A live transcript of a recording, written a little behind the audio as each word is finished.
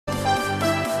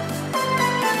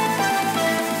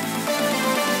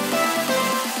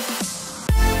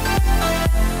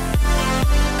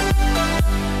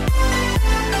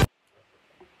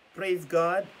Praise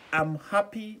God. I'm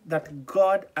happy that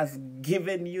God has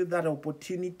given you that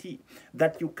opportunity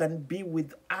that you can be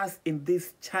with us in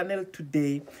this channel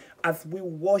today as we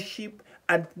worship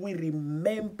and we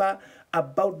remember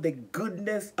about the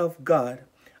goodness of God.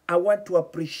 I want to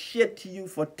appreciate you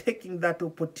for taking that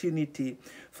opportunity.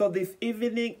 So this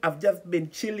evening, I've just been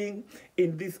chilling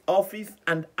in this office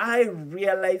and I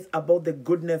realized about the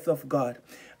goodness of God.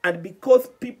 And because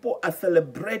people are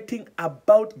celebrating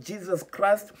about Jesus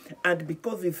Christ and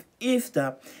because it's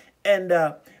Easter, and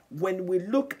when we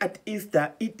look at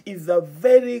Easter, it is a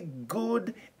very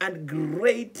good and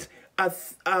great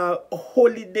as a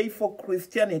holiday for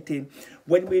Christianity.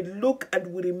 When we look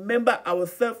and we remember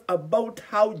ourselves about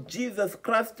how Jesus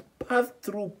Christ passed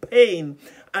through pain,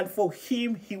 and for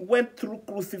him, he went through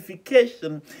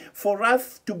crucifixion for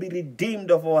us to be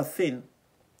redeemed of our sin.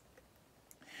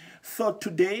 So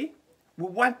today, we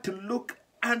want to look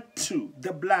unto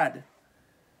the blood.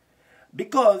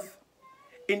 Because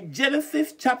in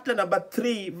Genesis chapter number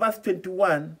 3, verse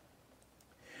 21,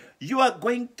 you are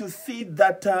going to see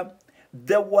that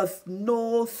there was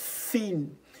no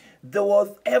sin.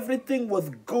 Everything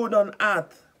was good on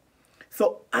earth.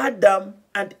 So Adam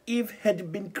and Eve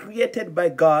had been created by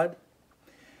God.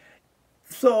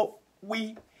 So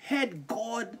we had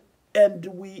God and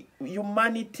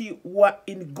humanity were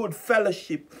in good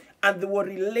fellowship and they were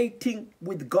relating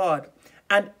with God.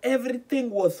 And everything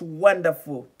was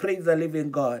wonderful. Praise the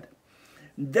living God.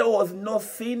 There was no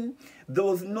sin. There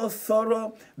was no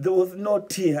sorrow. There was no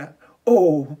tear.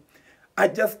 Oh, I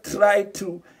just try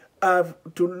to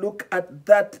look at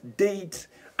that date,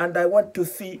 and I want to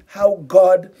see how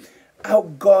that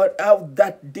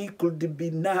day could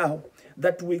be now,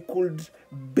 that we could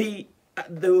be.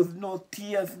 There was no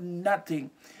tears,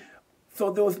 nothing.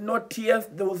 So there was no tears.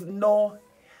 There was no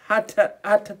heart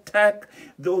attack.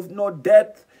 There was no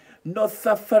death, no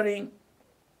suffering.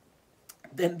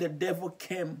 Then the devil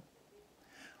came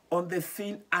on the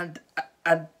scene and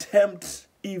tempted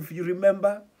Eve, you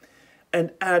remember,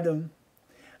 and Adam.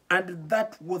 And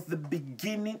that was the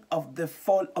beginning of the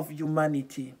fall of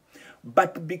humanity.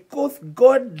 But because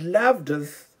God loved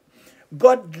us,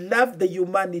 God loved the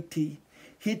humanity,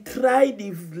 he tried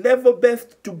his level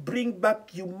best to bring back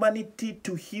humanity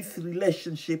to his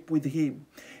relationship with him.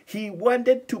 He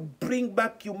wanted to bring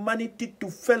back humanity to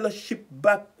fellowship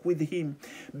back with him.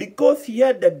 Because he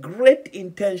had a great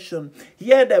intention. He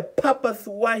had a purpose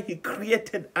why he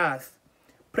created us.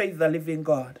 Praise the living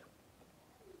God.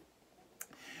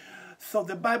 So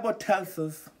the Bible tells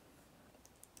us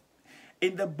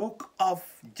in the book of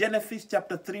Genesis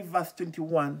chapter 3 verse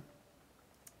 21,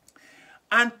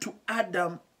 and to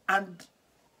Adam and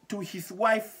to his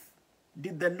wife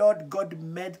did the Lord God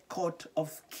made coat of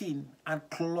skin and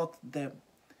clothed them.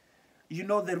 You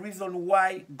know the reason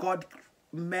why God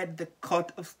made the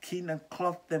coat of skin and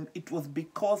clothed them? It was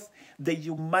because the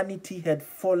humanity had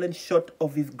fallen short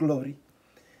of his glory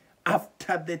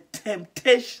after the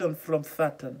temptation from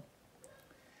Satan.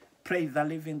 Praise the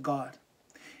living God.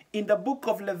 In the book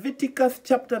of Leviticus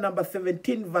chapter number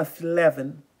 17 verse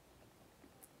 11,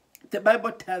 the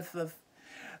Bible tells us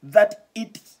that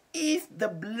it is the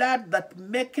blood that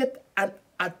maketh an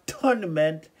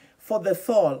atonement for the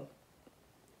soul.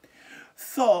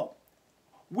 So,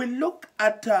 we look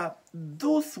at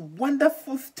those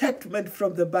wonderful statements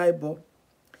from the Bible.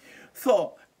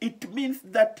 So, it means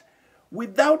that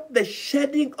without the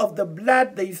shedding of the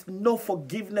blood, there is no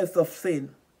forgiveness of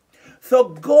sin. So,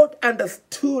 God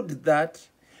understood that,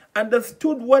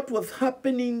 understood what was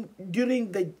happening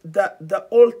during the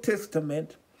Old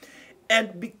Testament,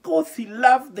 and because he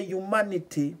loved the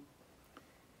humanity,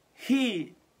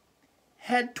 he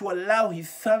had to allow his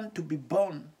son to be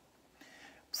born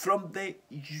from the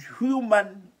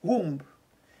human womb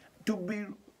to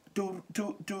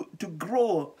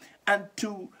grow and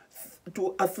to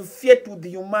associate with the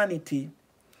humanity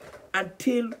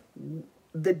until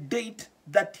the date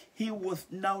that he was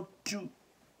now to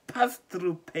pass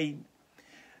through pain,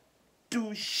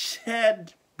 to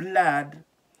shed blood,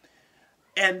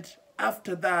 and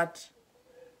after that,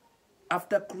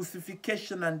 after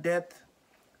crucifixion and death,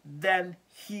 then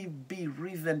he be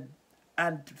risen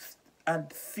and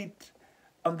sit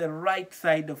on the right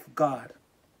side of God.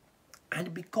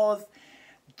 And because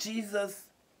Jesus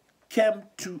came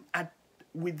to,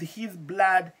 with his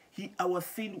blood, our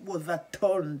sin was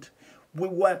atoned. We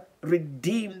were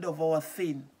redeemed of our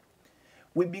sin.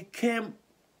 We became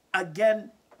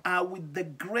again with the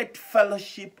great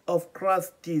fellowship of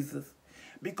Christ Jesus.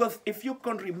 Because if you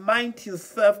can remind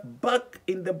yourself back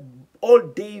in the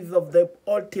old days of the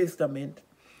Old Testament,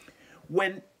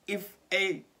 when if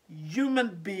a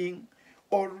human being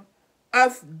or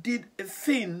us did a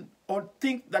sin or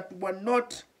things that were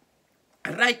not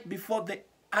right before the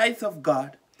eyes of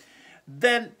God,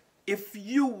 then if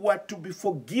you were to be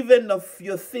forgiven of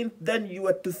your sins, then you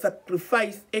were to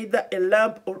sacrifice either a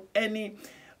lamb or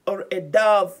a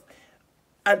dove,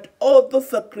 and all the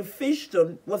sacrifice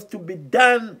was to be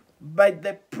done by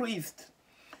the priest.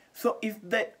 So it's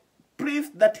the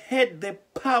priest that had the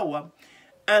power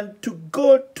and to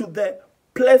go to the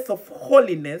place of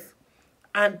holiness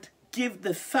and give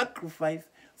the sacrifice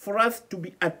for us to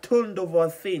be atoned of our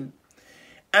sin.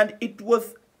 And it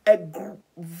was a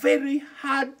very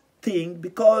hard thing,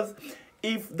 because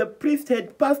if the priest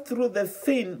had passed through the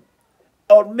sin,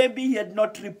 or maybe he had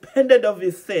not repented of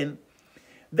his sin,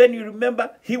 then you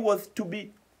remember he was to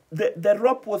be, the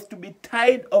rope was to be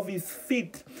tied of his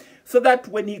feet, so that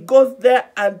when he goes there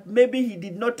and maybe he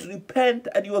did not repent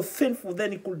and he was sinful,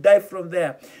 then he could die from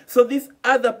there. So these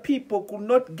other people could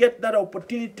not get that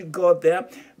opportunity to go there,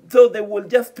 so they will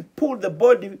just pull the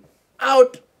body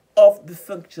out of the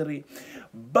sanctuary.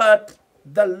 But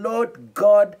the Lord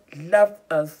God loved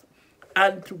us,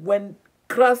 and when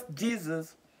Christ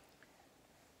Jesus,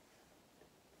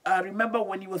 remember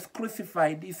when he was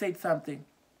crucified, he said something.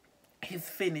 He's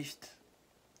finished.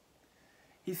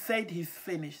 He said he's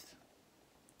finished.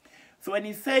 So when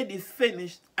he said he's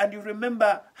finished, and you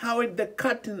remember how the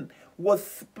curtain was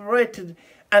separated,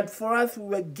 and for us we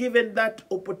were given that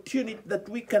opportunity that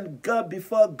we can go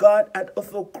before God and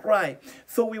also cry.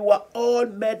 So we were all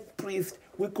made priests.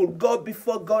 We could go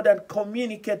before God and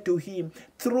communicate to him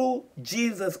through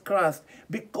Jesus Christ,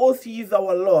 because he is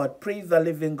our Lord. Praise the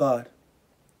living God.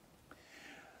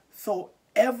 So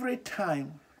every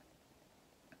time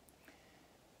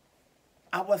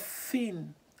our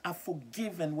sins are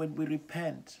forgiven when we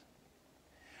repent.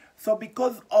 So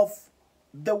because of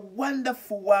the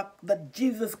wonderful work that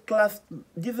Jesus Christ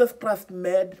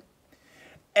made,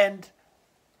 and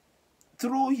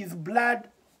through his blood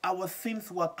our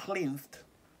sins were cleansed,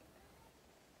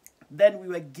 then we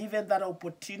were given that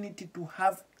opportunity to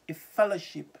have a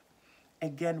fellowship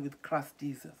again with Christ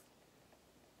Jesus.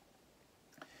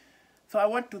 So I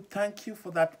want to thank you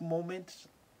for that moment.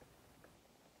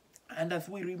 And as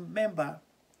we remember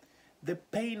the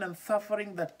pain and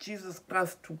suffering that Jesus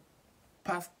Christ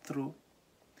passed through,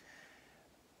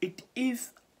 it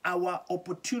is our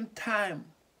opportune time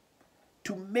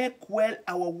to make well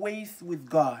our ways with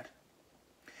God.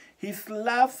 His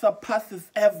love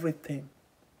surpasses everything.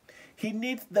 He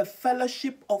needs the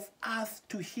fellowship of us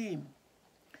to him.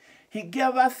 He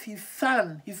gave us his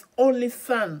son, his only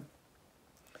son,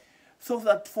 so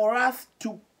that for us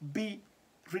to be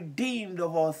redeemed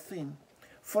of our sin,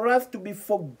 for us to be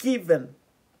forgiven.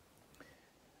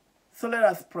 So let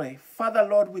us pray. Father,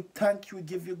 Lord, we thank you, we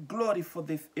give you glory for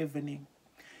this evening.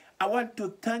 I want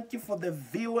to thank you for the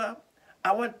viewer.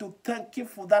 I want to thank you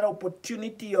for that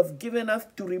opportunity you have given us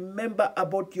to remember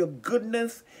about your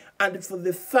goodness, and for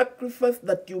the sacrifice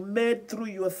that you made through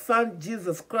your son,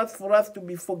 Jesus Christ, for us to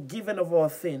be forgiven of our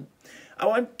sin. I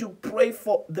want to pray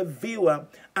for the viewer,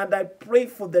 and I pray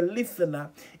for the listener.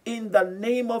 In the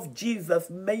name of Jesus,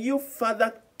 may you,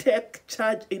 Father, take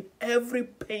charge in every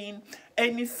pain,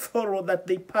 any sorrow that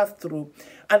they pass through.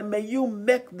 And may you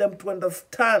make them to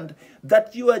understand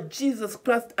that you are Jesus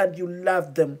Christ and you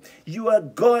love them. You are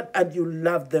God and you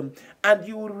love them. And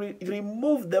you will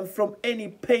remove them from any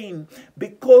pain,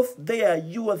 because they are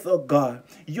yours, oh God.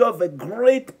 You have a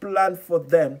great plan for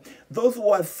them. Those who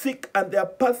are sick and they are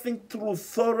passing through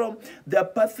sorrow, they are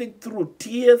passing through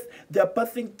tears, they are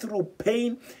passing through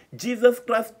pain. Jesus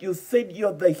Christ, you said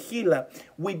you're the healer.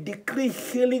 We decree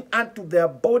healing unto their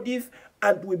bodies,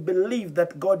 and we believe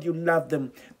that, God, you love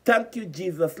them. Thank you,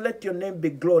 Jesus. Let your name be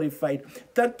glorified.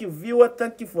 Thank you, viewer.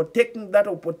 Thank you for taking that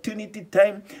opportunity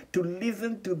time to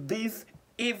listen to this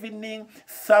evening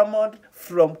sermon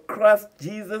from Christ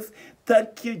Jesus.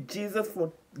 Thank you, Jesus,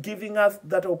 for giving us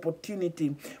that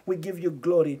opportunity. We give you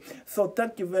glory. So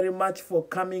thank you very much for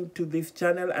coming to this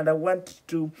channel, and I want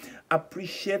to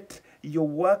appreciate your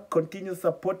work. Continue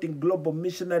supporting Global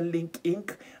Missionary Link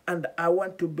Inc. And I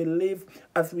want to believe,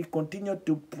 as we continue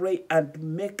to pray and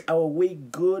make our way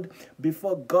good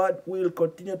before God, we will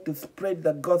continue to spread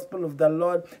the gospel of the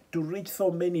Lord to reach so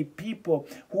many people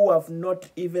who have not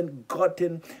even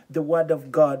gotten the word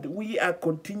of God. We are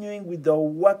continuing with our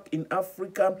work in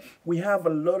Africa. We have a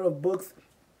lot of books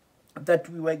that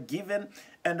we were given,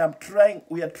 And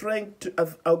we are trying to,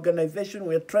 as an organization,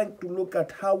 we are trying to look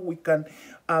at how we can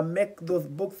make those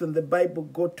books in the Bible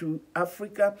go to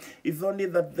Africa. It's only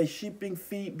that the shipping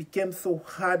fee became so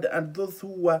hard, and those who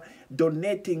were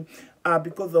donating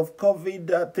because of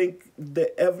COVID, I think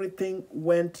everything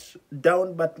went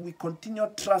down, but we continue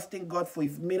trusting God for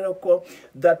his miracle,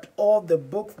 that all the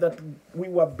books that we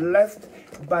were blessed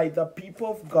by the people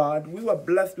of God, we were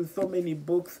blessed with so many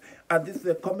books, and these are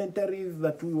the commentaries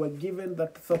that we were given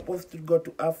that are supposed to go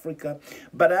to Africa.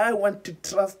 But I want to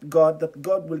trust God that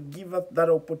God will give us that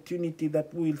opportunity,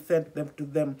 that we will send them to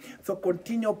them. So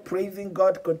continue praising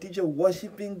God, continue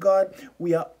worshiping God.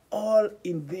 We are all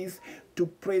in this to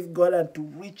praise God and to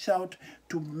reach out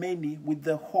to many with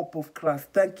the hope of Christ.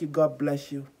 Thank you. God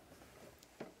bless you.